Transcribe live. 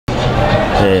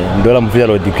Ndola mvira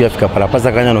road kuyafika pala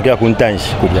pasakanya nokia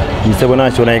kuntanshi kudya misebo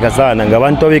nacho naika sana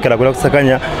ngabantu abikala kula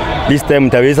kusakanya this time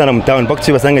tabeza na mtown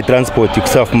pakuchi basange transport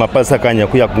kusafu mapasakanya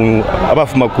kuya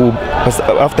abafuma ku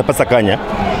after pasakanya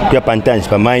kuya pantanshi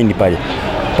pa mine pale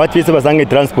patwise basange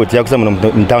transport ya kusama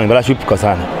mtown bala shupuka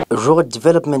sana. Road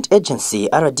Development Agency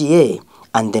RDA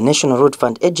and the National Road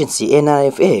Fund Agency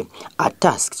NRFA are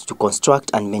tasked to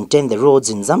construct and maintain the roads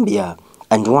in Zambia.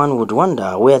 And one would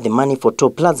wonder where the money for toll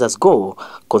plazas go,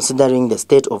 considering the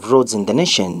state of roads in the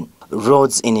nation.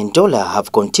 Roads in Ndola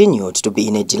have continued to be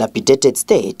in a dilapidated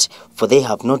state, for they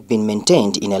have not been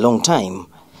maintained in a long time.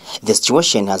 The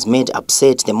situation has made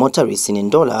upset the motorists in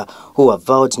Ndola, who have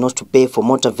vowed not to pay for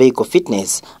motor vehicle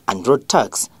fitness and road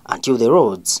tax until the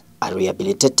roads are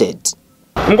rehabilitated.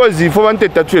 Ngozi ifo bante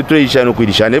tatu tuyishano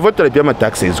kwirishana evo turapya ma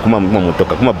taxes kuma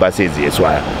motoka kuma buses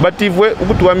yeswaya but ifwe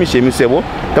ukutwamisha emisebo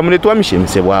tamune twamisha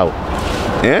emisebo awo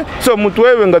so muntu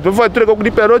wewe ngatofa tureko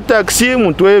kulipa road tax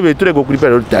muntu wewe tureko kulipa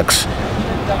road tax.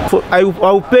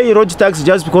 I'll pay road tax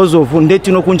just because of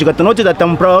ndetino kunjikata, not that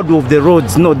I'm proud of the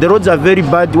roads. No, the roads are very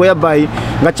bad, whereby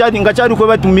ngachari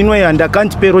kweba tuminwe and I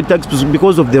can't pay road tax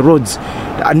because of the roads.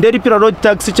 And they repair road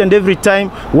tax each and every time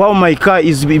while my car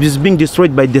is being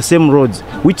destroyed by the same roads,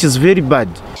 which is very bad.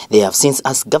 They have since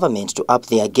asked government to up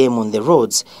their game on the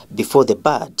roads before the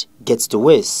bad gets to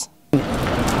worse.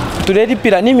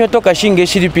 Tureripira nimyotoka shinga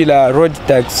shiripira road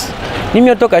tax.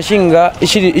 Nimyotoka shinga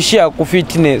ishia ku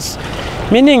fitness.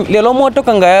 Meaning lelo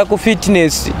motoka ngaya ku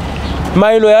fitness.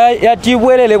 Mailo ya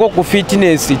tibwelele ku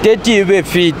fitness teti ibe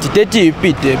fit teti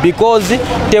ipite because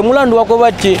temulandu wako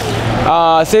bati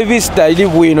service style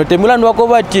bwino temulandu wako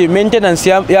bati maintenance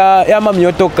ya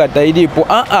mamyotoka tailipo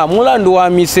mulandu wa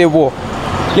misebo.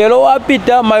 Lelo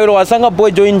wapita mailo wasanga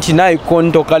boy joint na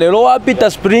ikontoka lelo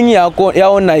wapita spring ya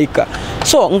onaika.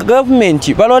 So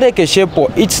government baloreke shepo,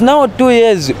 it's now 2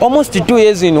 years, almost 2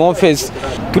 years in office.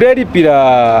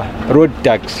 Tureripira road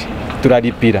tax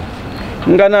turaripira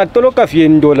ngana toloka fye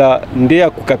Ndola ndeya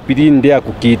kukapiri ndeya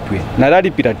kukitwe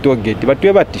nararipira togeti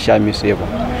batwe batisha misebo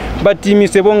bati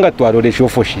misebo nga twarore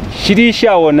shofo shiri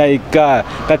shaona ika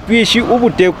katwishi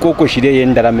ubuteko ko shire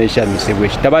yendara mesha misebo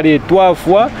tabare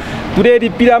twafwa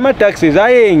tureripira ama taxes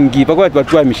ayengi bakwa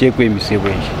twatwa misheko emisebo.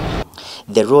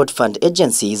 The Road Fund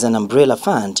Agency is an umbrella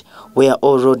fund where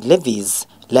all road levies,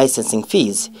 licensing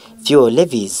fees, fuel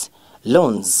levies,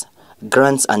 loans,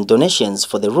 grants and donations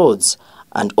for the roads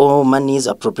and all monies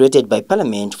appropriated by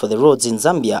Parliament for the roads in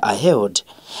Zambia are held.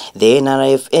 The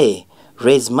NRFA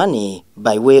raise money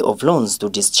by way of loans to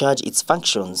discharge its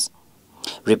functions.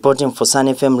 Reporting for Sun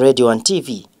FM Radio and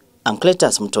TV, I'm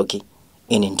Cletus Mutoki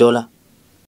in Ndola.